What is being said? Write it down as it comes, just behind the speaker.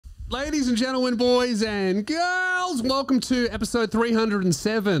Ladies and gentlemen, boys and girls, welcome to episode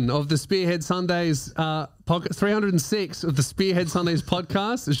 307 of the Spearhead Sundays podcast. 306 of the Spearhead Sundays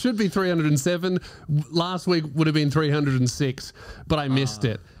podcast. It should be 307. Last week would have been 306, but I missed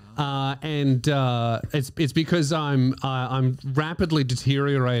it. It's because I'm rapidly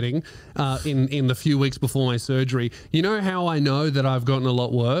deteriorating in the few weeks before my surgery. You know how I know that I've gotten a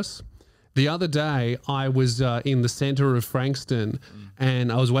lot worse? The other day, I was in the center of Frankston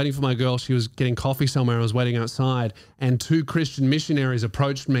and I was waiting for my girl. She was getting coffee somewhere. I was waiting outside and two Christian missionaries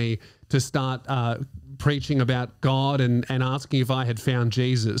approached me to start preaching about God and asking if I had found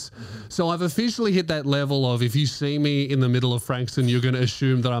Jesus. So I've officially hit that level of if you see me in the middle of Frankston, you're going to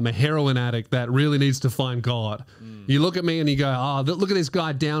assume that I'm a heroin addict that really needs to find God. You look at me and you go, oh, look at this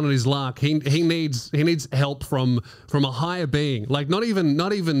guy down on his luck. He needs help from a higher being. Like not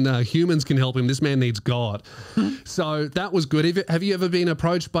even humans can help him. This man needs God. So that was good. Have you ever been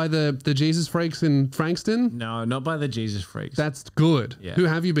approached by the Jesus freaks in Frankston? No, not by the Jesus freaks. That's good. Yeah. Who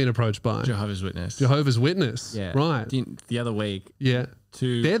have you been approached by? Jehovah's Witness. Jehovah's Witness. Yeah. Right. The other week. Yeah.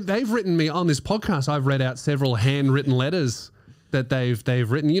 They've written me on this podcast. I've read out several handwritten letters that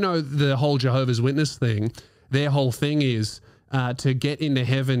they've written. You know, the whole Jehovah's Witness thing. Their whole thing is to get into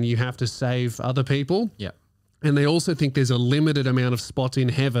heaven, you have to save other people. Yeah. And they also think there's a limited amount of spots in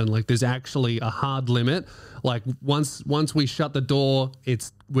heaven. Like there's actually a hard limit. Like once we shut the door,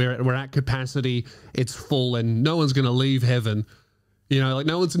 we're at capacity. It's full, and no one's going to leave heaven. You know, like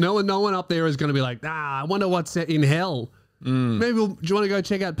no one up there is going to be like, I wonder what's in hell. Maybe do you want to go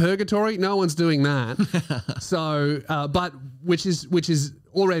check out purgatory? No one's doing that. So, but which is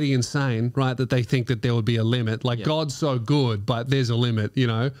already insane, right? That they think that there would be a limit. Like God's so good, but there's a limit, you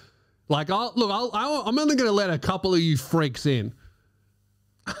know? Like, I'm only going to let a couple of you freaks in.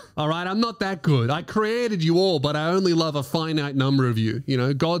 All right? I'm not that good. I created you all, but I only love a finite number of you. You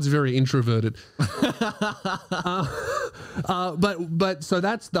know, God's very introverted. But so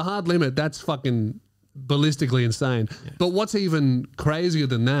that's the hard limit. That's fucking ballistically insane. Yeah. But what's even crazier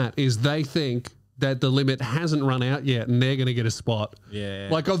than that is they think that the limit hasn't run out yet and they're going to get a spot. Yeah.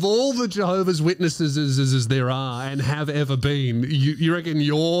 Like of all the Jehovah's Witnesses as there are and have ever been, you reckon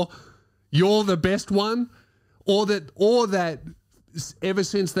you're the best one? Or that ever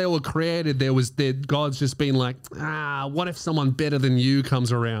since they were created, God's just been like, what if someone better than you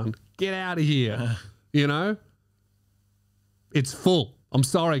comes around? Get out of here. You know? It's full. I'm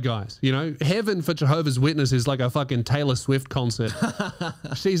sorry, guys. You know, heaven for Jehovah's Witness is like a fucking Taylor Swift concert.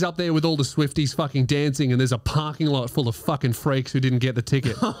 She's up there with all the Swifties fucking dancing, and there's a parking lot full of fucking freaks who didn't get the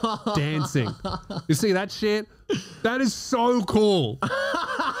ticket dancing. You see that shit? That is so cool.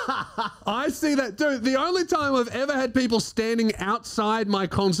 I see that. Dude, the only time I've ever had people standing outside my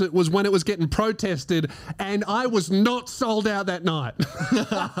concert was when it was getting protested, and I was not sold out that night.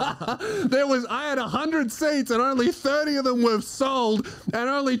 I had 100 seats and only 30 of them were sold, and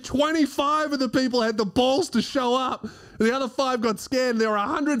only 25 of the people had the balls to show up. The other 5 got scared, and there were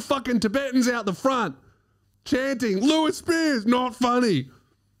 100 fucking Tibetans out the front chanting, Louis Spears, not funny.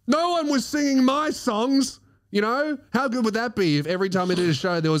 No one was singing my songs. You know, how good would that be if every time I did a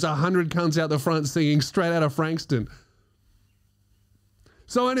show, there was 100 cunts out the front singing straight out of Frankston?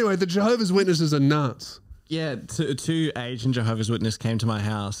 So anyway, the Jehovah's Witnesses are nuts. Yeah, two Asian Jehovah's Witnesses came to my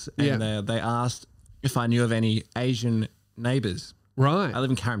house and they asked if I knew of any Asian neighbors. Right. I live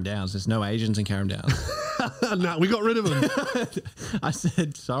in Carrum Downs. There's no Asians in Carrum Downs. No, we got rid of them. I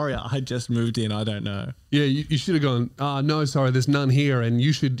said, sorry, I just moved in. I don't know. Yeah, you should have gone, no, sorry, there's none here, and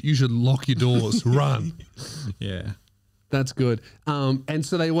you should lock your doors. Run. Yeah. That's good. And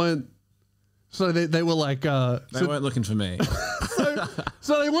so they weren't, so they were like... they weren't looking for me.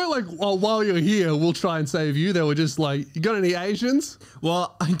 So they weren't like, well, while you're here, we'll try and save you. They were just like, you got any Asians?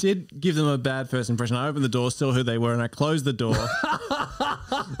 Well, I did give them a bad first impression. I opened the door, saw who they were, and I closed the door.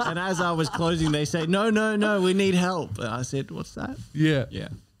 And as I was closing, they said, no, we need help. And I said, what's that? Yeah. Yeah.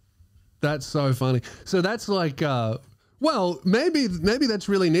 That's so funny. So that's like, well, maybe that's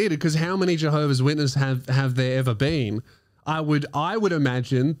really needed, because how many Jehovah's Witnesses have there ever been? I would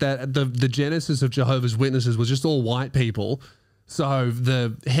imagine that the genesis of Jehovah's Witnesses was just all white people. So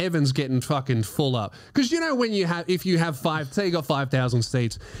the heaven's getting fucking full up. Because you know when if you have say you got 5,000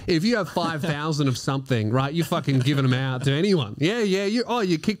 seats, if you have 5,000 of something, right, you fucking giving them out to anyone. Yeah,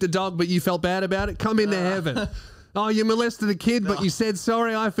 you kicked a dog but you felt bad about it, come into heaven. Oh, you molested a kid but you said,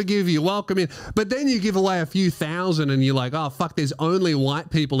 sorry, I forgive you, welcome in. But then you give away a few thousand and you're like, oh, fuck, there's only white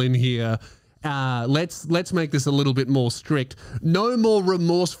people in here. Let's make this a little bit more strict. No more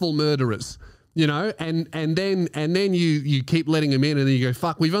remorseful murderers. You know, and then you keep letting him in, and then you go,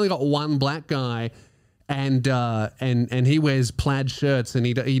 fuck, we've only got one black guy, and he wears plaid shirts, and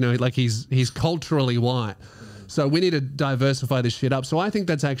he's culturally white. So we need to diversify this shit up. So I think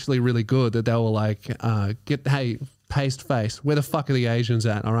that's actually really good that they were like, hey, paste face, where the fuck are the Asians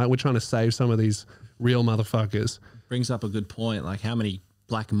at? All right, we're trying to save some of these real motherfuckers. Brings up a good point. Like, how many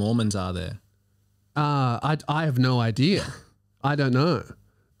black Mormons are there? I have no idea. I don't know.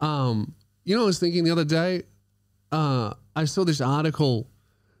 I was thinking the other day, I saw this article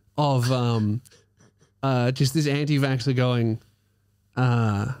of just this anti-vaxxer going,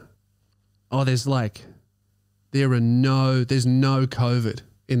 there's no COVID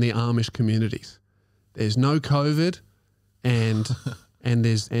in the Amish communities. There's no COVID, and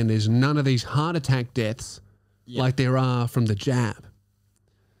there's none of these heart attack deaths like there are from the jab.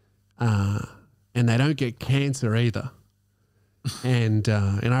 And they don't get cancer either. And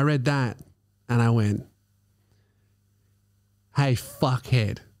I read that, and I went, hey,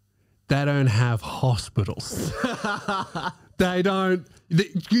 fuckhead, they don't have hospitals. They don't.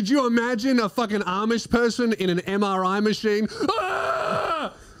 Could you imagine a fucking Amish person in an MRI machine?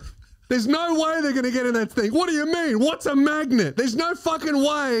 Ah! There's no way they're going to get in that thing. What do you mean? What's a magnet? There's no fucking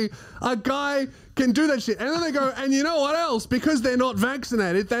way a guy can do that shit. And then they go, and you know what else? Because they're not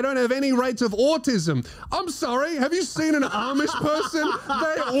vaccinated, they don't have any rates of autism. I'm sorry, have you seen an Amish person?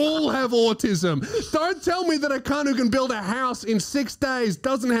 They all have autism. Don't tell me that a cunt who can build a house in 6 days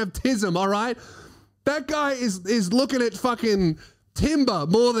doesn't have tism, all right? That guy is looking at fucking timber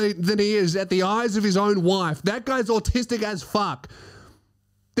more than he is at the eyes of his own wife. That guy's autistic as fuck.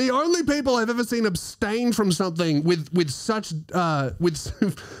 The only people I've ever seen abstain from something with such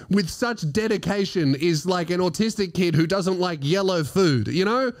with such dedication is like an autistic kid who doesn't like yellow food. You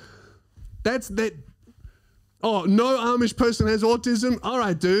know, that's that. Oh, no Amish person has autism. All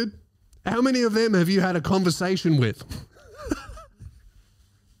right, dude. How many of them have you had a conversation with?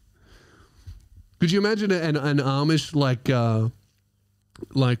 Could you imagine an Amish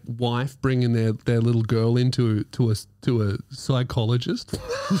like wife bringing their little girl into a psychologist?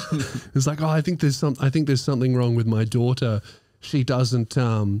 It's like, oh, I think there's something wrong with my daughter. She doesn't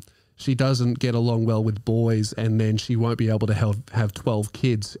get along well with boys, and then she won't be able to have 12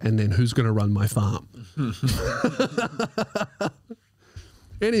 kids, and then who's going to run my farm?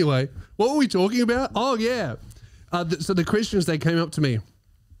 Anyway, what were we talking about? Oh yeah, so the Christians, they came up to me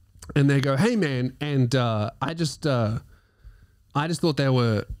and they go, hey man, and I just thought they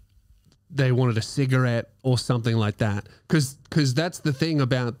wanted a cigarette or something like that. Cause that's the thing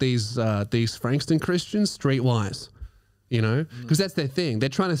about these Frankston Christians, streetwise, you know, cause that's their thing. They're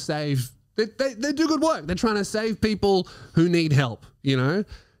trying to save, they do good work. They're trying to save people who need help. You know,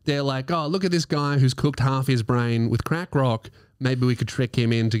 they're like, oh, look at this guy who's cooked half his brain with crack rock. Maybe we could trick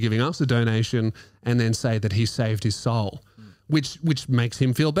him into giving us a donation and then say that he saved his soul, which makes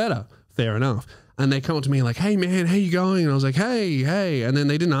him feel better. Fair enough. And they come up to me like, hey, man, how you going? And I was like, hey. And then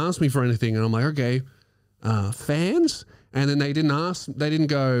they didn't ask me for anything. And I'm like, okay, fans? And then they didn't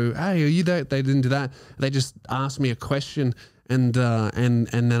go, hey, are you that? They didn't do that. They just asked me a question. And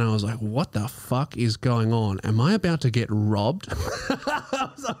then I was like, what the fuck is going on? Am I about to get robbed?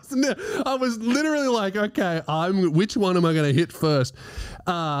 I was literally like, okay, which one am I going to hit first?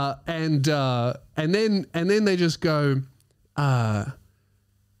 And then they just go,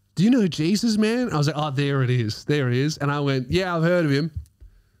 do you know Jesus, man? I was like, oh, there it is. There he is. And I went, yeah, I've heard of him.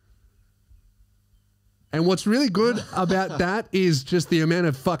 And what's really good about that is just the amount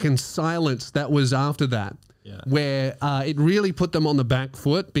of fucking silence that was after that. Yeah. Where it really put them on the back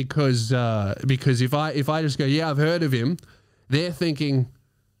foot because if I just go, yeah, I've heard of him, they're thinking,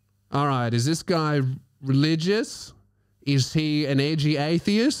 all right, is this guy religious? Is he an edgy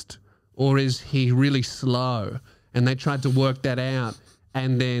atheist? Or is he really slow? And they tried to work that out.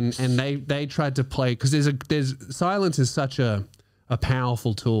 And they tried to play, because there's silence is such a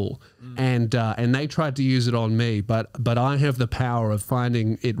powerful tool, and they tried to use it on me, but I have the power of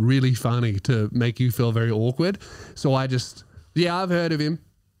finding it really funny to make you feel very awkward. So I just, yeah, I've heard of him.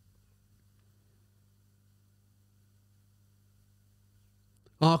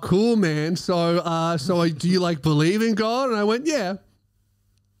 Oh, cool, man. So do you like believe in God? And I went, yeah.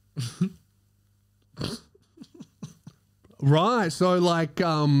 Right, so like,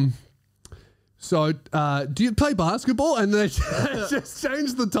 do you play basketball? And they just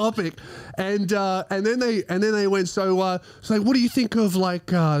changed the topic, and then they went, so what do you think of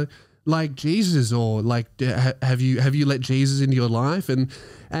like Jesus, or like have you let Jesus into your life? And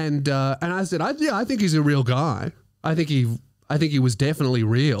I said, I think he's a real guy. I think he was definitely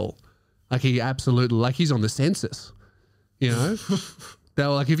real. Like he absolutely, like he's on the census, you know. They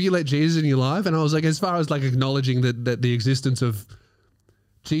were like, have you let Jesus in your life? And I was like, as far as like acknowledging that the existence of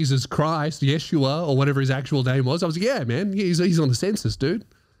Jesus Christ, Yeshua, or whatever his actual name was. I was like, yeah, man, he's on the census, dude.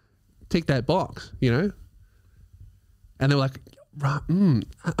 Tick that box, you know? And they were like, right,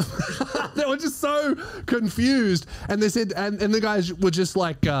 they were just so confused. And they said, and the guys were just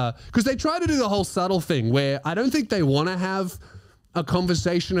like, because they try to do the whole subtle thing where I don't think they want to have a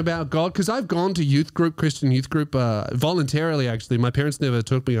conversation about God, because I've gone to youth group, Christian youth group, voluntarily actually. My parents never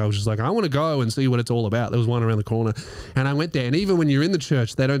took me. I was just like, I want to go and see what it's all about. There was one around the corner. And I went there. And even when you're in the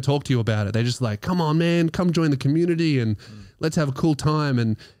church, they don't talk to you about it. They're just like, come on, man, come join the community and let's have a cool time.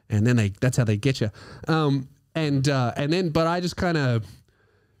 And then that's how they get you. But I just kind of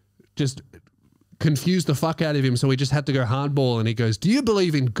just confused the fuck out of him. So we just had to go hardball. And he goes, do you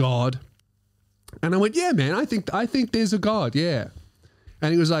believe in God? And I went, yeah, man, I think there's a God. Yeah.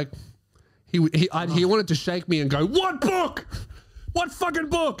 And he was like, he wanted to shake me and go, what book? What fucking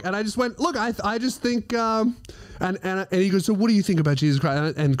book? And I just went, look, I just think, and he goes, so what do you think about Jesus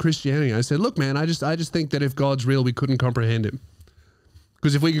Christ and Christianity? I said, look, man, I just think that if God's real, we couldn't comprehend him.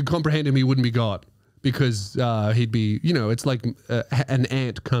 Because if we could comprehend him, he wouldn't be God. Because he'd be, you know, it's like an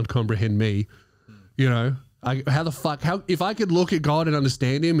ant can't comprehend me, you know. If I could look at God and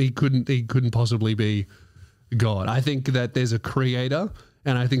understand him, he couldn't possibly be God. I think that there's a creator,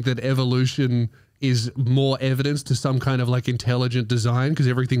 and I think that evolution is more evidence to some kind of like intelligent design, because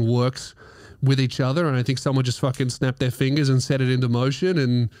everything works with each other. And I think someone just fucking snapped their fingers and set it into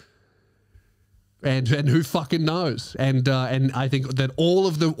motion, and who fucking knows? And I think that all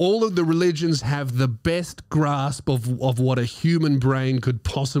of the religions have the best grasp of what a human brain could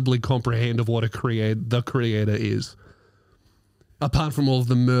possibly comprehend of what the creator is. Apart from all of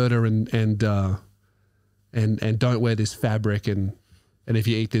the murder and don't wear this fabric and if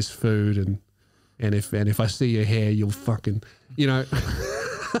you eat this food and if I see your hair, you'll fucking, you know.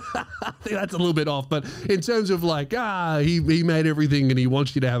 I think that's a little bit off, but in terms of like, he made everything and he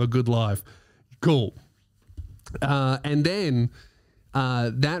wants you to have a good life. Cool. And then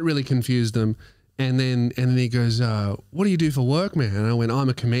that really confused them. And then he goes, what do you do for work, man? And I went, I'm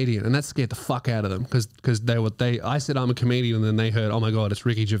a comedian. And that scared the fuck out of them because I said I'm a comedian, and then they heard, oh my God, it's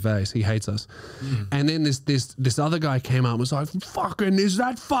Ricky Gervais. He hates us. And then this other guy came up and was like, fucking, is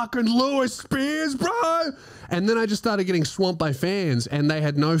that fucking Louis Spears, bro? And then I just started getting swamped by fans, and they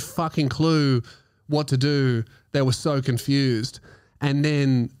had no fucking clue what to do. They were so confused. And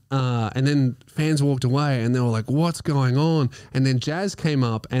then fans walked away, and they were like, what's going on? And then Jazz came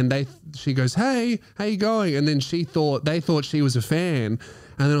up, and she goes, hey, how you going? And then they thought she was a fan.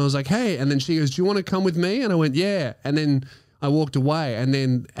 And then I was like, hey. And then she goes, do you want to come with me? And I went, yeah. And then I walked away, and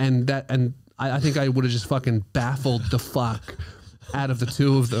I think I would have just fucking baffled the fuck out of the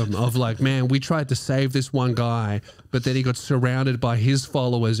two of them, of like, man, we tried to save this one guy, but then he got surrounded by his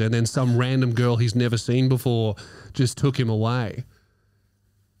followers, and then some random girl he's never seen before just took him away.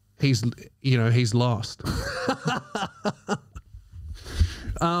 He's lost.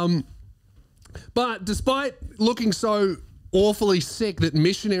 But despite looking so awfully sick that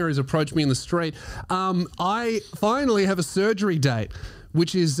missionaries approached me in the street, I finally have a surgery date,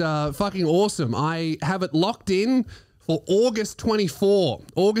 which is fucking awesome. I have it locked in for August 24.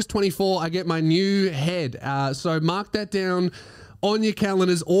 August 24, I get my new head. So mark that down on your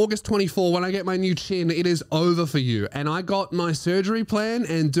calendars. August 24, when I get my new chin, it is over for you. And I got my surgery plan,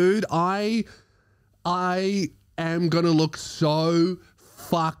 and dude, I am gonna look so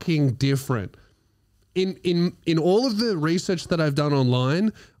fucking different. In all of the research that I've done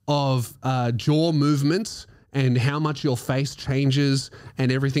online of jaw movements and how much your face changes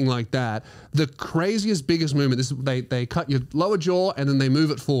and everything like that, the craziest, biggest movement, they cut your lower jaw and then they move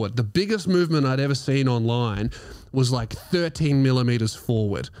it forward. The biggest movement I'd ever seen online was like 13 millimeters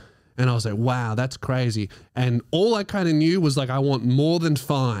forward. And I was like, wow, that's crazy. And all I kind of knew was like, I want more than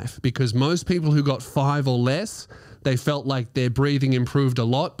 5, because most people who got 5 or less, they felt like their breathing improved a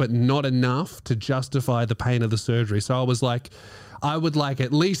lot, but not enough to justify the pain of the surgery. So I was like, I would like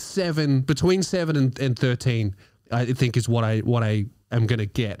at least 7, between 7 and 13, I think is what I am going to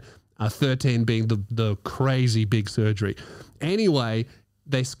get. 13 being the crazy big surgery. Anyway,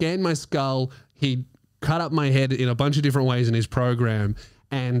 they scanned my skull. He cut up my head in a bunch of different ways in his program.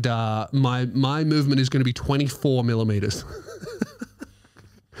 And my movement is going to be 24 millimeters,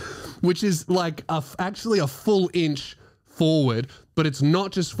 which is like actually a full inch forward, but it's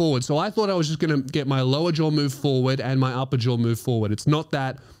not just forward. So I thought I was just going to get my lower jaw move forward and my upper jaw move forward. It's not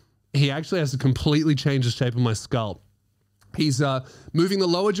that. He actually has to completely change the shape of my skull. He's moving the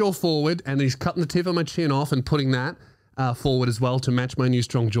lower jaw forward, and he's cutting the tip of my chin off and putting that forward as well to match my new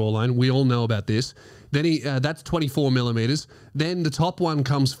strong jawline. We all know about this. Then that's 24 millimeters. Then the top one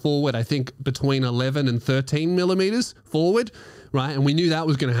comes forward, I think between 11 and 13 millimeters forward, right? And we knew that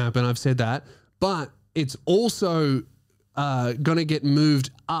was going to happen. I've said that. But it's also going to get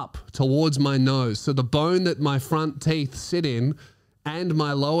moved up towards my nose. So the bone that my front teeth sit in and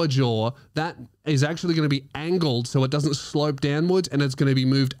my lower jaw, that is actually going to be angled so it doesn't slope downwards, and it's going to be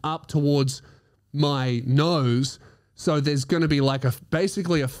moved up towards my nose. So there's going to be like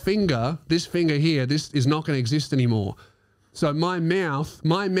basically a finger, this finger here, this is not going to exist anymore. So my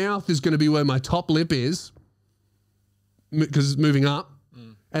mouth is going to be where my top lip is, because it's moving up.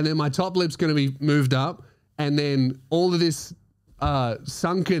 And then my top lip's going to be moved up. And then all of this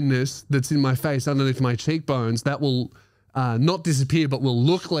sunkenness that's in my face underneath my cheekbones, that will not disappear, but will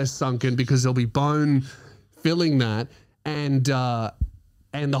look less sunken because there'll be bone filling that. And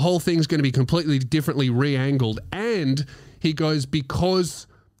the whole thing's going to be completely differently re-angled. And he goes, because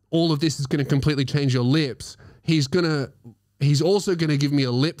all of this is going to completely change your lips, he's also going to give me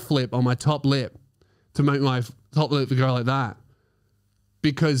a lip flip on my top lip to make my top lip go like that.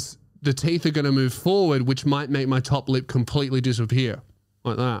 Because the teeth are going to move forward, which might make my top lip completely disappear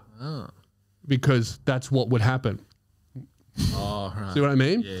like that. Oh. Because that's what would happen. Oh, right. See what I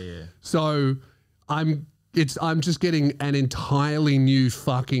mean? Yeah, yeah. So I'm just getting an entirely new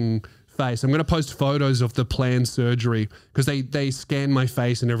fucking face. I'm going to post photos of the planned surgery because they scan my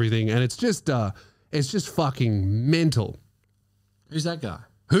face and everything, and it's just fucking mental. Who's that guy?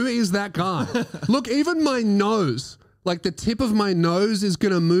 Who is that guy? Look, even my nose, like the tip of my nose is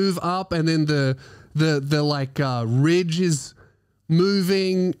going to move up, and then the like ridge is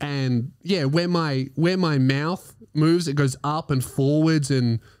moving, and yeah, where my mouth moves, it goes up and forwards,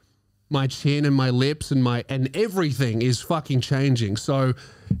 and my chin and my lips and everything is fucking changing. So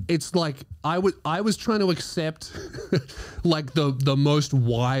it's like I was trying to accept like the most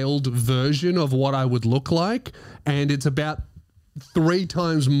wild version of what I would look like, and it's about 3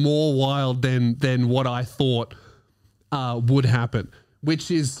 times more wild than what I thought would happen,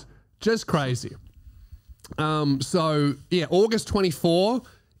 which is just crazy. So yeah, August 24,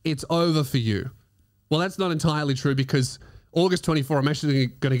 it's over for you. Well, that's not entirely true, because August 24, I'm actually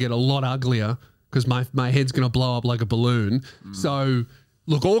going to get a lot uglier because my head's going to blow up like a balloon. So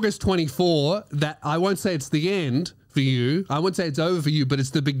look, August 24, that I won't say it's the end for you. I won't say it's over for you, but it's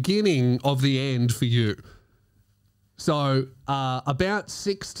the beginning of the end for you. So about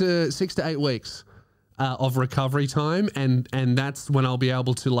 6 to 8 weeks of recovery time, and that's when I'll be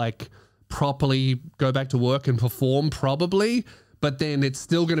able to like properly go back to work and perform, probably. But then it's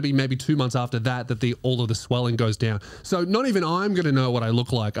still going to be maybe 2 months after that all of the swelling goes down. So not even I'm going to know what I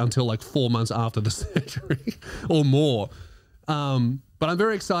look like until like 4 months after the surgery or more. But I'm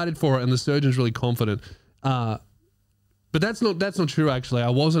very excited for it, and the surgeon's really confident. But that's not true, actually. I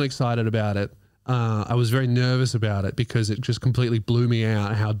wasn't excited about it. I was very nervous about it because it just completely blew me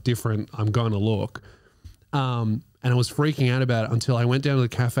out how different I'm going to look. And I was freaking out about it until I went down to the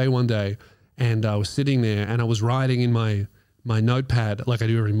cafe one day, and I was sitting there and I was writing in my notepad like I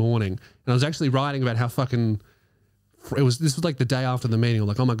do every morning. And I was actually writing about how fucking this was like the day after the meeting. I'm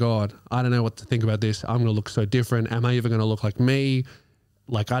like, oh my God, I don't know what to think about this. I'm going to look so different. Am I even going to look like me?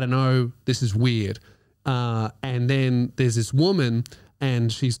 Like, I don't know. This is weird. And then there's this woman,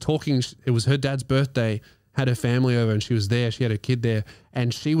 and she's talking. It was her dad's birthday, had her family over, and she was there. She had her kid there,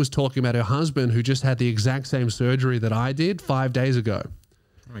 and she was talking about her husband who just had the exact same surgery that I did 5 days ago.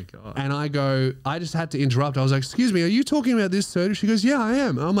 Oh my God. And I just had to interrupt. I was like, excuse me, are you talking about this surgery? She goes, yeah, I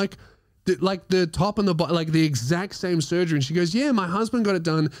am. I'm like, the top and the bottom, like the exact same surgery. And she goes, yeah, my husband got it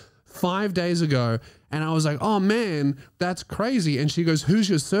done 5 days ago. And I was like, oh man, that's crazy. And she goes, who's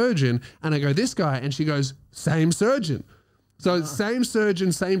your surgeon? And I go, this guy. And she goes, same surgeon. So same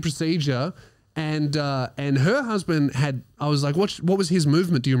surgeon, same procedure. And her husband I was like, what was his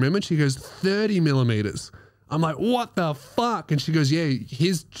movement? Do you remember? And she goes, 30 millimeters. I'm like, what the fuck? And she goes, yeah,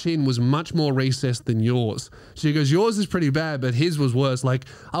 his chin was much more recessed than yours. She goes, yours is pretty bad, but his was worse. Like,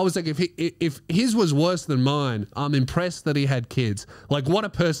 I was like, if his was worse than mine, I'm impressed that he had kids. Like, what a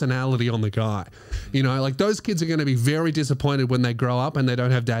personality on the guy. You know, like those kids are going to be very disappointed when they grow up and they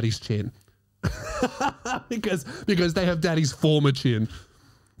don't have daddy's chin. because they have daddy's former chin.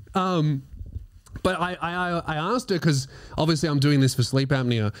 But I asked her, because obviously I'm doing this for sleep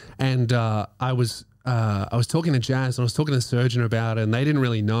apnea, and I was talking to Jazz, and I was talking to the surgeon about it, and they didn't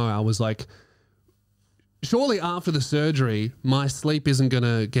really know. I was like, surely after the surgery, my sleep isn't going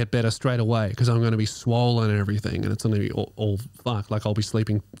to get better straight away because I'm going to be swollen and everything, and it's going to be all fucked. Like, I'll be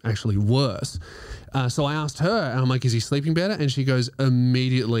sleeping actually worse. So I asked her, and I'm like, is he sleeping better? And she goes,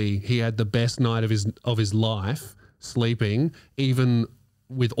 immediately he had the best night of his life sleeping, even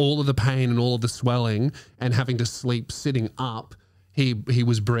with all of the pain and all of the swelling and having to sleep sitting up, he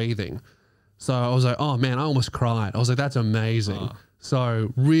was breathing. So I was like, oh man, I almost cried. I was like, that's amazing. Oh.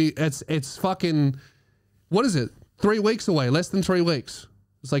 So it's fucking, what is it? 3 weeks away, less than 3 weeks.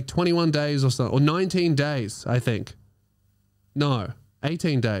 It's like 21 days or so, or 19 days, I think. No,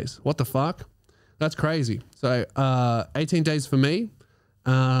 18 days. What the fuck? That's crazy. So 18 days for me,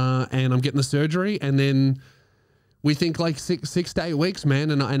 and I'm getting the surgery, and then we think like 6 to 8 weeks, man,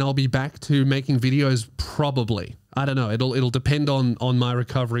 and I'll be back to making videos probably. I don't know. It'll depend on my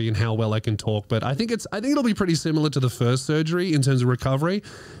recovery and how well I can talk, but I think it'll be pretty similar to the first surgery in terms of recovery,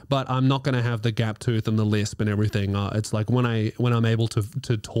 but I'm not going to have the gap tooth and the lisp and everything. It's like when I'm able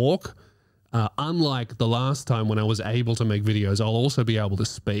to talk, unlike the last time when I was able to make videos, I'll also be able to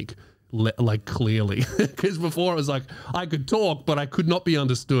speak like clearly, because before it was like I could talk, but I could not be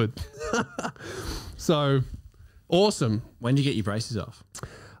understood. So awesome. When do you get your braces off?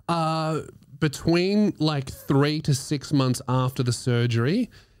 Between like 3 to 6 months after the surgery.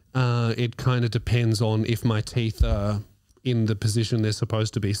 It kind of depends on if my teeth are in the position they're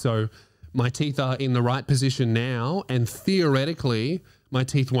supposed to be. So my teeth are in the right position now, and theoretically my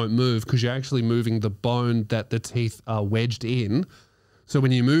teeth won't move because you're actually moving the bone that the teeth are wedged in. So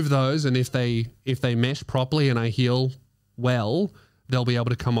when you move those, and if they mesh properly and I heal well, they'll be able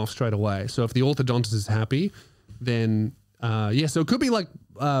to come off straight away. So if the orthodontist is happy, then yeah, so it could be like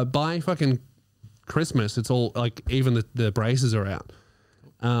by fucking Christmas, it's all like even the braces are out.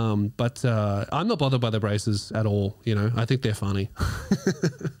 But I'm not bothered by the braces at all. You know, I think they're funny.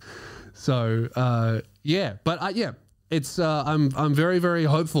 So yeah, but yeah, it's I'm very, very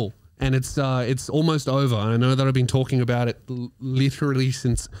hopeful, and it's almost over. And I know that I've been talking about it literally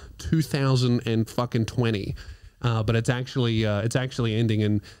since 2020. But it's actually ending,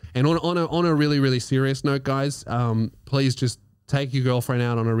 and on a really, really serious note, guys, please just take your girlfriend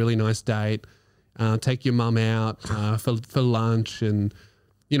out on a really nice date, take your mum out for lunch, and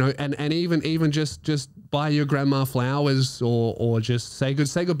you know, and even just buy your grandma flowers, or just say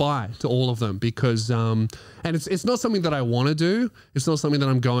goodbye to all of them, because and it's not something that I want to do. It's not something that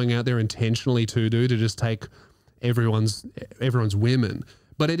I'm going out there intentionally to do, to just take everyone's women.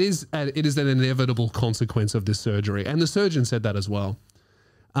 But it is an inevitable consequence of this surgery. And the surgeon said that as well.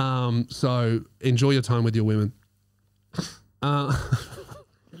 So enjoy your time with your women.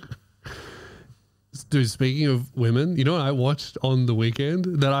 Dude, speaking of women, you know what I watched on the weekend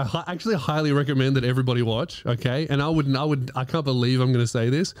that I actually highly recommend that everybody watch, okay? And I can't believe I'm going to say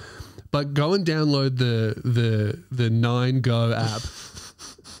this, but go and download the 9Go app.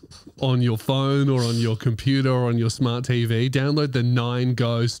 On your phone or on your computer or on your smart TV, download the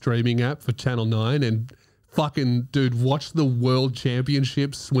 9Go streaming app for Channel 9 and fucking, dude, watch the World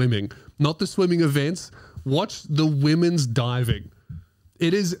Championship swimming. Not the swimming events. Watch the women's diving.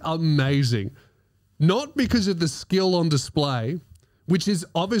 It is amazing. Not because of the skill on display, which is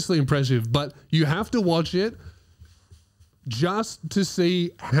obviously impressive, but you have to watch it just to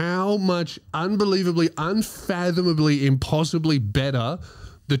see how much unbelievably, unfathomably, impossibly better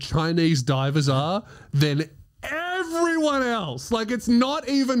the Chinese divers are than everyone else. Like, it's not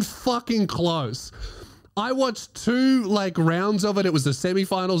even fucking close. I watched 2 like rounds of it. It was the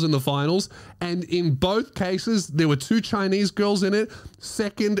semifinals and the finals, and in both cases there were 2 Chinese girls in it,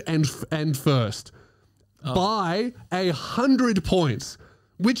 second and first, by 100 points,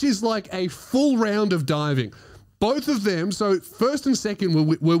 which is like a full round of diving. Both of them, so first and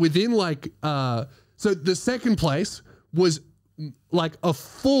second were within like so the second place was like a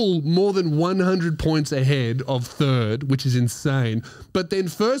full more than 100 points ahead of third, which is insane. But then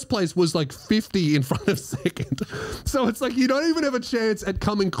first place was like 50 in front of second. So it's like you don't even have a chance at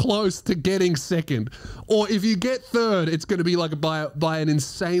coming close to getting second. Or if you get third, it's going to be like by an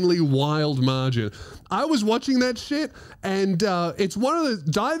insanely wild margin. I was watching that shit, and it's one of the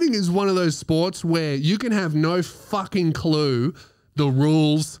diving is one of those sports where you can have no fucking clue the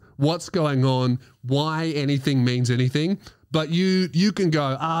rules, what's going on, why anything means anything. But you can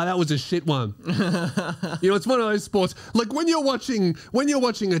go, that was a shit one. You know, it's one of those sports. Like when you're watching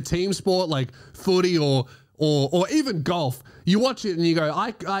a team sport like footy or even golf, you watch it and you go,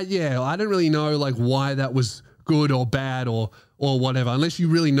 I don't really know like why that was good or bad or whatever, unless you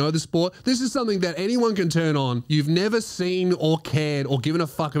really know the sport. This is something that anyone can turn on. You've never seen or cared or given a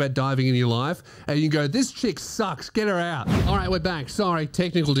fuck about diving in your life, and you go, this chick sucks, get her out. All right, we're back. Sorry,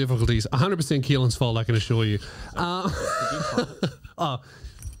 technical difficulties. 100% Keelan's fault, I can assure you.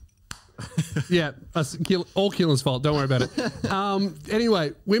 Yeah, all Keelan's fault. Don't worry about it.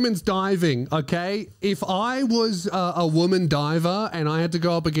 Anyway, women's diving. Okay, if I was a woman diver and I had to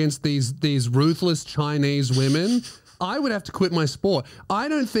go up against these ruthless Chinese women, I would have to quit my sport. I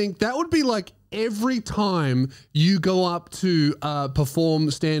don't think that would be like every time you go up to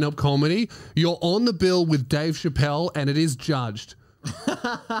perform stand-up comedy, you're on the bill with Dave Chappelle and it is judged.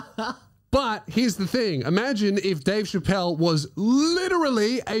 But here's the thing. Imagine if Dave Chappelle was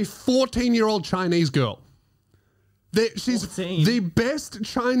literally a 14-year-old Chinese girl. She's 14. the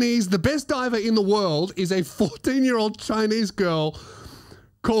best diver in the world is a 14-year-old Chinese girl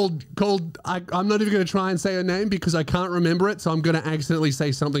called I'm not even going to try and say her name because I can't remember it, so I'm going to accidentally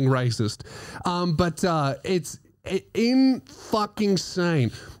say something racist. But it's in fucking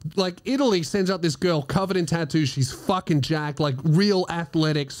sane. Like, Italy sends out this girl covered in tattoos. She's fucking jacked, like real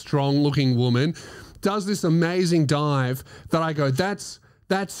athletic, strong-looking woman. Does this amazing dive that I go, that's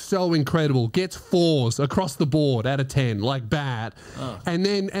so incredible. Gets 4s across the board out of 10, like bad. Oh. And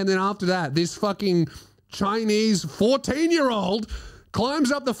then after that, this fucking Chinese 14-year-old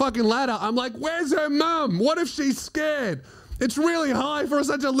climbs up the fucking ladder. I'm like, where's her mum? What if she's scared? It's really high for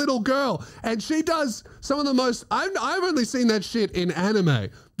such a little girl. And she does some of the most, I've only seen that shit in anime,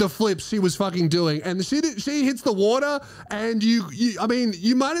 the flips she was fucking doing. And she hits the water and I mean,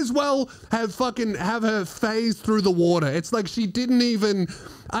 you might as well have her phase through the water. It's like she didn't even,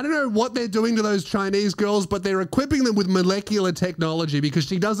 I don't know what they're doing to those Chinese girls, but they're equipping them with molecular technology because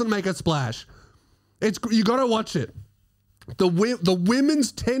she doesn't make a splash. You gotta watch it. The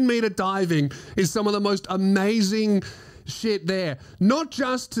women's 10-meter diving is some of the most amazing shit there. Not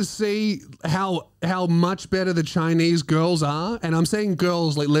just to see how much better the Chinese girls are, and I'm saying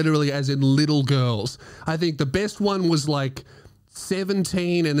girls like literally as in little girls. I think the best one was like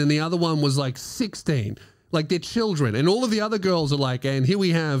 17 and then the other one was like 16. Like, they're children, and all of the other girls are like, and here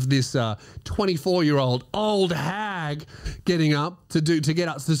we have this 24-year-old old hag getting up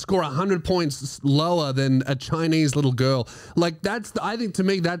to score 100 points lower than a Chinese little girl. Like, I think to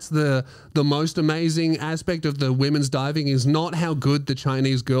me that's the most amazing aspect of the women's diving is not how good the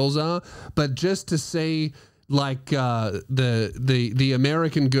Chinese girls are, but just to see like the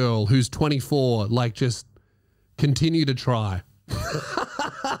American girl who's 24 like just continue to try.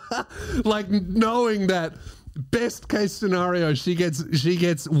 Like, knowing that best case scenario she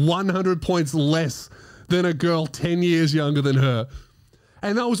gets 100 points less than a girl 10 years younger than her.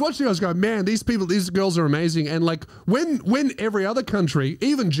 And I was watching, I was going, man, these girls are amazing. And like when every other country,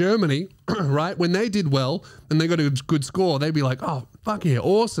 even Germany, right, when they did well and they got a good score, they'd be like, oh, fuck yeah,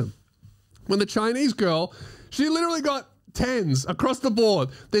 awesome. When the Chinese girl, she literally got 10s across the board.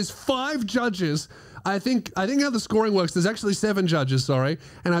 There's 5 judges. I think how the scoring works, there's actually 7 judges, sorry.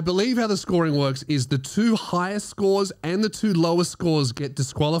 And I believe how the scoring works is the 2 highest scores and the 2 lowest scores get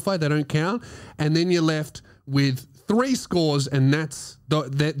disqualified. They don't count. And then you're left with 3 scores, and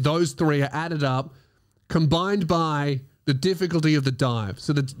those 3 are added up, combined by the difficulty of the dive.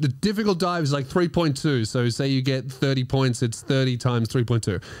 So the difficult dive is like 3.2. So say you get 30 points, it's 30 times 3.2.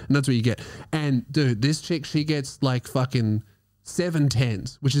 And that's what you get. And dude, this chick, she gets like fucking 7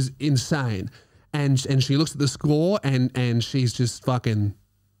 10s, which is insane. And she looks at the score and she's just fucking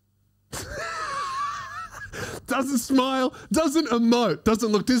doesn't smile, doesn't emote, doesn't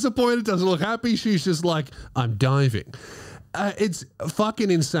look disappointed, doesn't look happy. She's just like, I'm diving. It's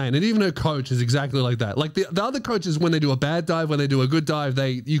fucking insane. And even her coach is exactly like that. Like the other coaches, when they do a bad dive, when they do a good dive,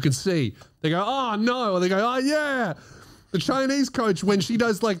 you can see, they go, oh no, or they go, oh yeah. The Chinese coach, when she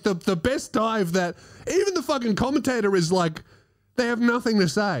does like the best dive, that even the fucking commentator is like, they have nothing to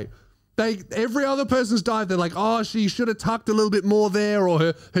say. Every other person's dive, they're like, oh, she should have tucked a little bit more there, or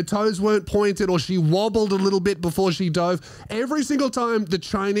her toes weren't pointed, or she wobbled a little bit before she dove. Every single time the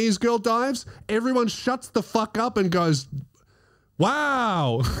Chinese girl dives, everyone shuts the fuck up and goes,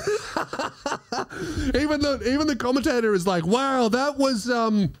 wow. Even the commentator is like, wow, that was,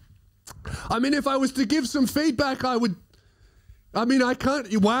 I mean, if I was to give some feedback, I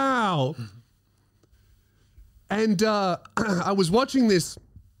can't, wow. And I was watching this,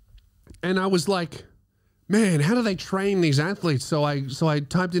 and I was like, man, how do they train these athletes? So I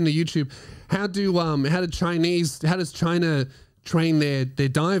typed into YouTube, how does China train their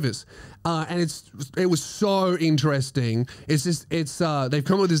divers? And it was so interesting. They've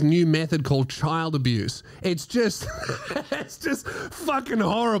come up with this new method called child abuse. It's just it's just fucking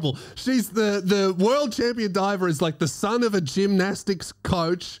horrible. She's the world champion diver is like the son of a gymnastics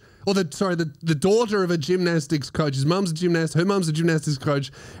coach or the daughter of a gymnastics coach. His mum's a gymnast, her mum's a gymnastics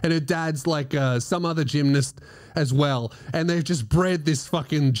coach, and her dad's like some other gymnast as well. And they've just bred this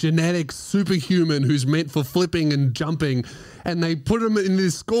fucking genetic superhuman who's meant for flipping and jumping. And they put him in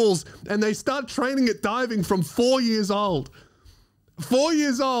these schools and they start training at diving from 4 years old. 4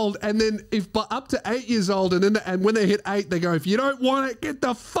 years old, and then up to 8 years old, and when they hit 8, they go, if you don't want it, get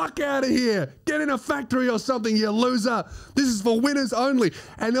the fuck out of here. Get in a factory or something, you loser. This is for winners only.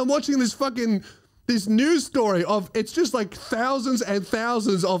 And I'm watching this news story of, it's just like thousands and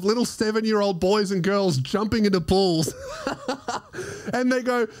thousands of little 7-year-old boys and girls jumping into pools. And they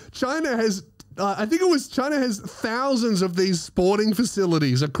go, China has thousands of these sporting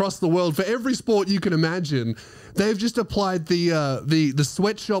facilities across the world for every sport you can imagine. They've just applied the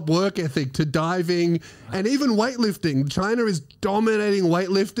sweatshop work ethic to diving and even weightlifting. China is dominating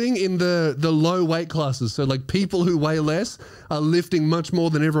weightlifting in the low weight classes. So like people who weigh less are lifting much more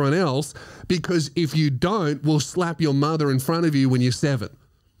than everyone else, because if you don't, we'll slap your mother in front of you when you're 7.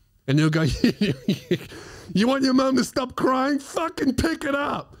 And you'll go, you want your mum to stop crying? Fucking pick it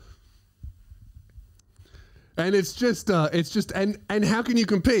up. And it's just, and how can you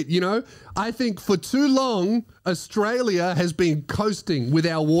compete? You know, I think for too long, Australia has been coasting with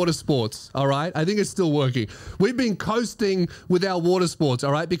our water sports. All right. I think it's still working. We've been coasting with our water sports.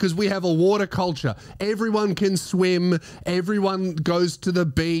 All right. Because we have a water culture. Everyone can swim. Everyone goes to the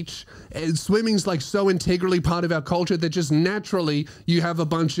beach. And swimming's like so integrally part of our culture that just naturally you have a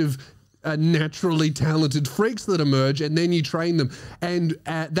bunch of naturally talented freaks that emerge, and then you train them. And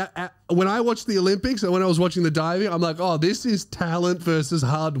when I watched the Olympics and when I was watching the diving, I'm like, oh, this is talent versus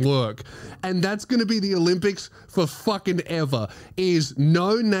hard work. And that's going to be the Olympics for fucking ever, is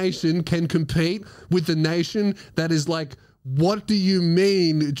no nation can compete with the nation that is like, what do you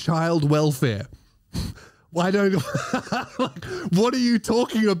mean child welfare? Why don't, like, what are you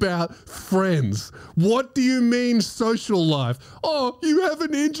talking about, friends? What do you mean social life? Oh, you have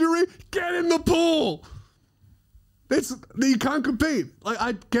an injury? Get in the pool. You can't compete.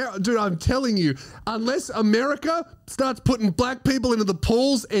 Dude, I'm telling you, unless America starts putting black people into the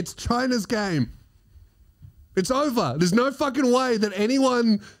pools, it's China's game. It's over. There's no fucking way that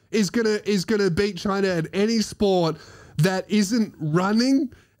anyone is gonna beat China at any sport that isn't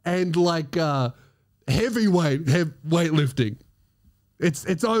running and like weightlifting.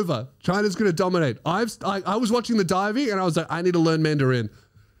 It's over. China's going to dominate. I was watching the diving and I was like, I need to learn Mandarin,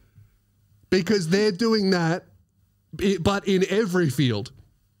 because they're doing that, but in every field.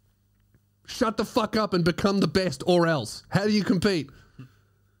 Shut the fuck up and become the best, or else. How do you compete?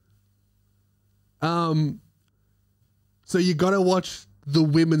 So you got to watch the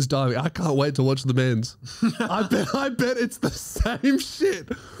women's diving. I can't wait to watch the men's. I bet it's the same shit.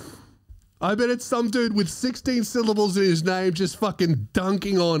 I bet it's some dude with 16 syllables in his name just fucking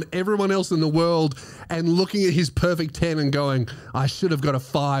dunking on everyone else in the world and looking at his perfect 10 and going, I should have got a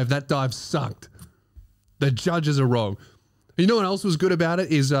 5. That dive sucked. The judges are wrong. You know what else was good about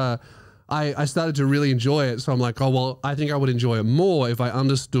it is I started to really enjoy it. So I'm like, oh, well, I think I would enjoy it more if I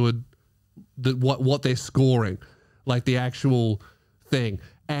understood what they're scoring, like the actual thing.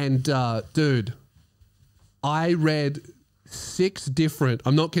 And dude, I read 6 different,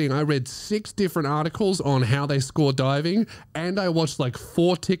 I'm not kidding, I read 6 different articles on how they score diving, and I watched like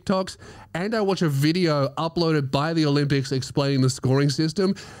 4 TikToks, and I watched a video uploaded by the Olympics explaining the scoring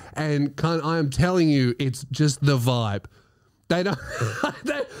system, and I am telling you, it's just the vibe. They don't,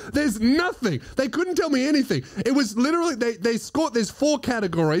 there's nothing. They couldn't tell me anything. It was literally, they scored, there's 4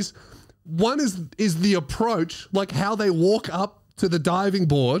 categories. One is the approach, like how they walk up to the diving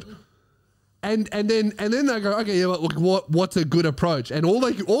board. And then they go, okay, yeah, what's a good approach? And all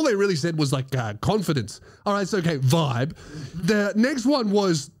they really said was like confidence. All right, so okay, vibe. The next one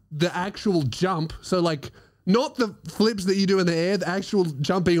was the actual jump. So like not the flips that you do in the air, the actual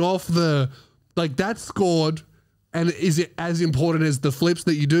jumping off like that's scored, and is it as important as the flips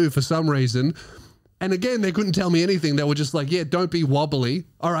that you do for some reason? And again, they couldn't tell me anything. They were just like, yeah, don't be wobbly.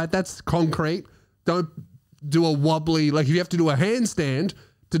 All right, that's concrete. Don't do a wobbly, like if you have to do a handstand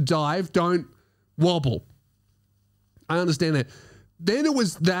to dive, don't wobble. I understand that. Then it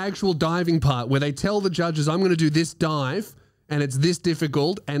was the actual diving part where they tell the judges, I'm going to do this dive and it's this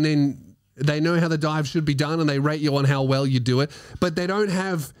difficult, and then they know how the dive should be done and they rate you on how well you do it. But they don't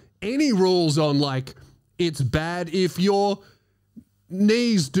have any rules on like, it's bad if your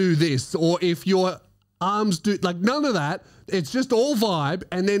knees do this or if your arms do, like none of that. It's just all vibe.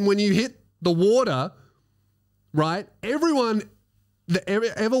 And then when you hit the water, right, everyone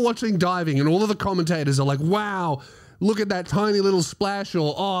ever watching diving and all of the commentators are like, wow, look at that tiny little splash,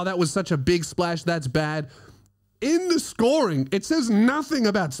 or oh, that was such a big splash, that's bad. in the scoring, it says nothing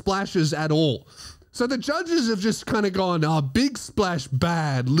about splashes at all. So the judges have just kind of gone, oh, big splash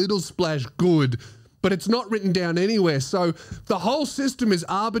bad, little splash good, but it's not written down anywhere. So the whole system is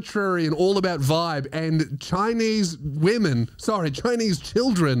arbitrary and all about vibe, and Chinese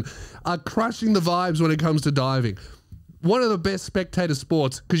children are crushing the vibes when it comes to diving. One of the best spectator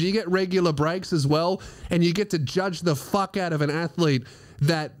sports, because you get regular breaks as well, and you get to judge the fuck out of an athlete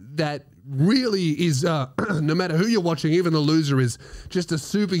that really is, no matter who you're watching, even the loser is just a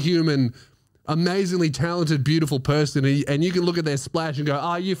superhuman, amazingly talented, beautiful person, and you can look at their splash and go,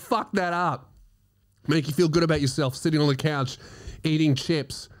 oh, you fucked that up. Make you feel good about yourself sitting on the couch, eating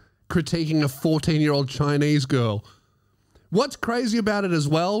chips, critiquing a 14-year-old Chinese girl. What's crazy about it as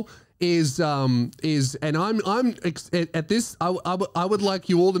well is and I'm at this, I would like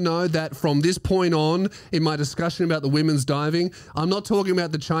you all to know that from this point on in my discussion about the women's diving, I'm not talking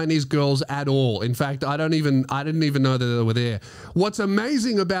about the Chinese girls at all. In fact, I didn't even know that they were there. What's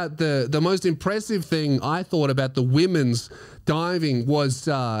amazing about the most impressive thing I thought about the women's diving was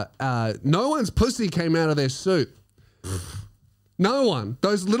no one's pussy came out of their suit. No one.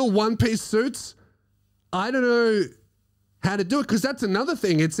 Those little one-piece suits, I don't know how to do it, because that's another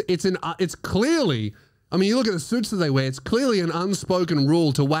thing. It's clearly, I mean, you look at the suits that they wear, it's clearly an unspoken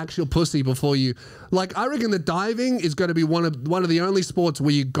rule to wax your pussy before you, like, I reckon the diving is going to be one of the only sports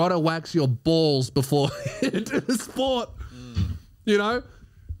where you got to wax your balls before you do the sport. You know,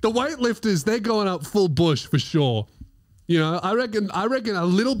 the weightlifters, they're going up full bush for sure. You know, I reckon a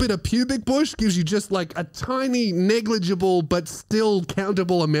little bit of pubic bush gives you just like a tiny, negligible but still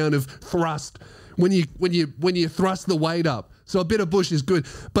countable amount of thrust when you thrust the weight up. So a bit of bush is good,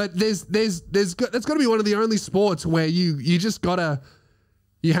 but that's got to be one of the only sports where you just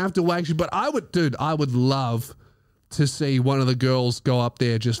you have to wax you. But I would love to see one of the girls go up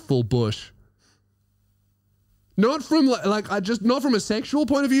there just full bush. Not from not from a sexual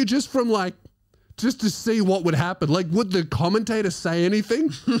point of view, just to see what would happen. Like, would the commentator say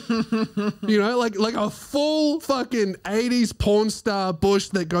anything? You know, like a full fucking 80s porn star bush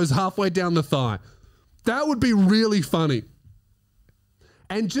that goes halfway down the thigh. That would be really funny.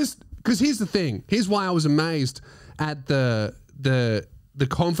 And just because here's the thing. Here's why I was amazed at the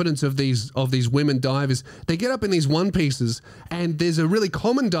confidence of these women divers. They get up in these one pieces, and there's a really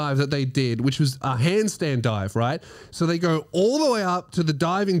common dive that they did, which was a handstand dive, right? So they go all the way up to the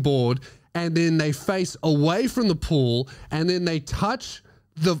diving board, and then they face away from the pool, and then they touch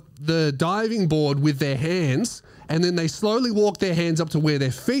the diving board with their hands, and then they slowly walk their hands up to where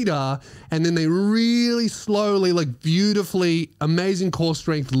their feet are, and then they really slowly, like beautifully, amazing core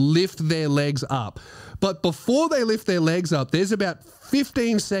strength, lift their legs up. But before they lift their legs up, there's about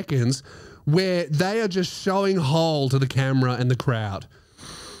 15 seconds where they are just showing whole to the camera and the crowd.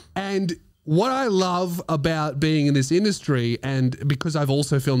 And what I love about being in this industry, and because I've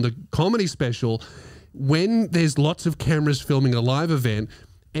also filmed a comedy special, when there's lots of cameras filming a live event,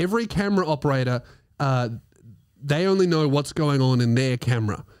 every camera operator, they only know what's going on in their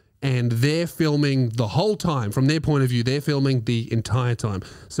camera, and they're filming the whole time. From their point of view, they're filming the entire time.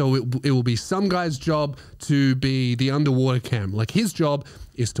 So it will be some guy's job to be the underwater cam. Like, his job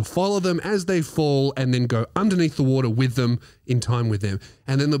is to follow them as they fall and then go underneath the water with them, in time with them.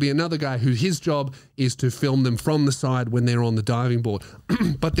 And then there'll be another guy who his job is to film them from the side when they're on the diving board.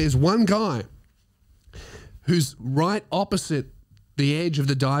 But there's one guy who's right opposite the edge of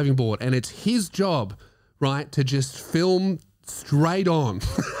the diving board, and it's his job, right, to just film straight on.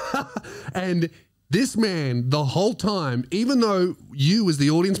 And this man, the whole time, even though you as the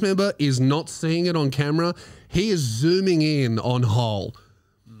audience member is not seeing it on camera, he is zooming in on Hole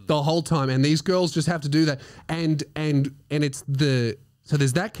the whole time. And these girls just have to do that. And it's so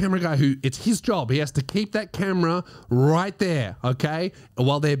there's that camera guy who, it's his job. He has to keep that camera right there, okay,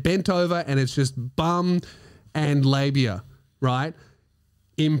 while they're bent over, and it's just bum and labia, right?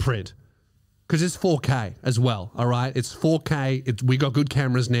 Imprint. Because it's 4K as well, all right? It's 4K. We got good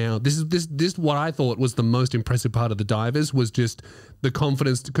cameras now. This is what I thought was the most impressive part of the divers, was just the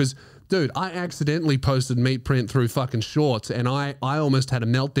confidence. Because, dude, I accidentally posted meat print through fucking shorts, and I almost had a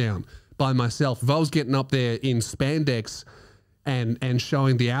meltdown by myself. If I was getting up there in spandex and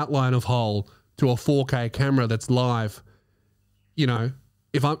showing the outline of Hole to a 4K camera that's live, you know,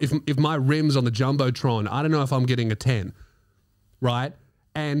 if my rim's on the Jumbotron, I don't know if I'm getting a 10, right?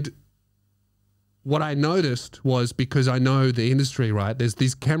 And what I noticed was, because I know the industry, right? There's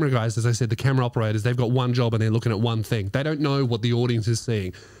these camera guys, as I said, the camera operators, they've got one job and they're looking at one thing. They don't know what the audience is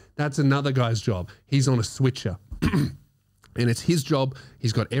seeing. That's another guy's job. He's on a switcher. And it's his job.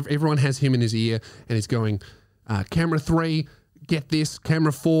 He's got, everyone has him in his ear, and he's going, camera 3, get this,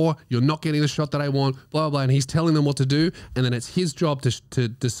 camera 4, you're not getting the shot that I want, blah, blah, blah. And he's telling them what to do. And then it's his job to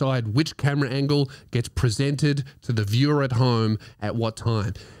decide which camera angle gets presented to the viewer at home at what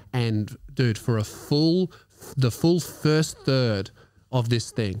time. And dude, for the full first third of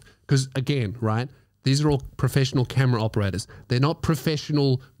this thing, because again, right, these are all professional camera operators. They're not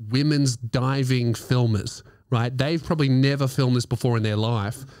professional women's diving filmers, right? They've probably never filmed this before in their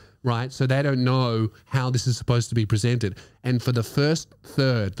life, right? So they don't know how this is supposed to be presented. And for the first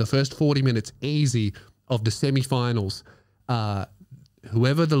third, the first 40 minutes easy of the semifinals,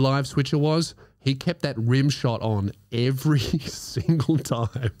 whoever the live switcher was, he kept that rim shot on every single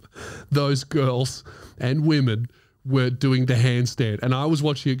time those girls and women were doing the handstand. And I was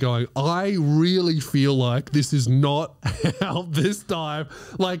watching it going, I really feel like this is not how this time,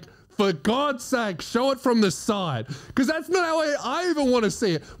 like, for God's sake, show it from the side, because that's not how I even want to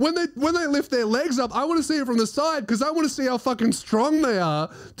see it. When they lift their legs up, I want to see it from the side because I want to see how fucking strong they are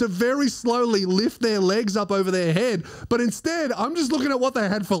to very slowly lift their legs up over their head. But instead, I'm just looking at what they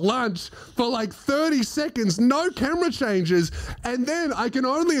had for lunch for like 30 seconds, no camera changes, and then I can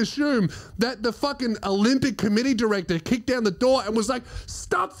only assume that the fucking Olympic committee director kicked down the door and was like,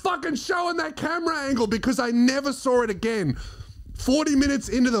 stop fucking showing that camera angle, because I never saw it again. 40 minutes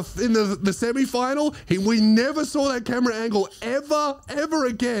into the semi-final, we never saw that camera angle ever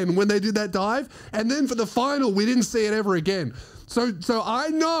again when they did that dive. And then for the final, we didn't see it ever again. So I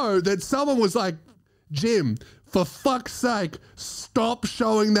know that someone was like, Jim, for fuck's sake, stop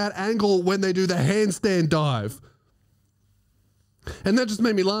showing that angle when they do the handstand dive. And that just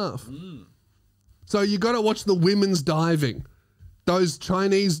made me laugh. So you got to watch the women's diving. Those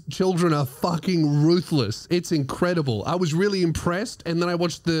Chinese children are fucking ruthless. It's incredible. I was really impressed, and then I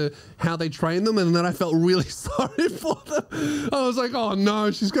watched how they train them, and then I felt really sorry for them. I was like, oh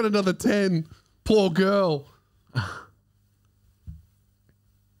no, she's got another 10. Poor girl.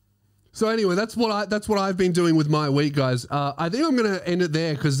 So anyway, that's what I've been doing with my week, guys. I think I'm going to end it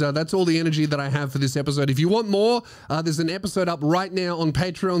there because that's all the energy that I have for this episode. If you want more, there's an episode up right now on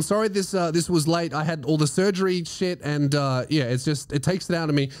Patreon. Sorry this was late. I had all the surgery shit, and yeah, it takes it out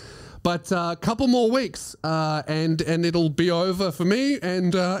of me. But a couple more weeks, and it'll be over for me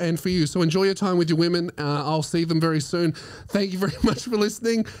and for you. So enjoy your time with your women. I'll see them very soon. Thank you very much for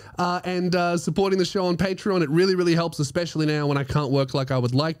listening and supporting the show on Patreon. It really, really helps, especially now when I can't work like I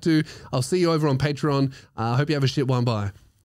would like to. I'll see you over on Patreon. I hope you have a shit one. Bye.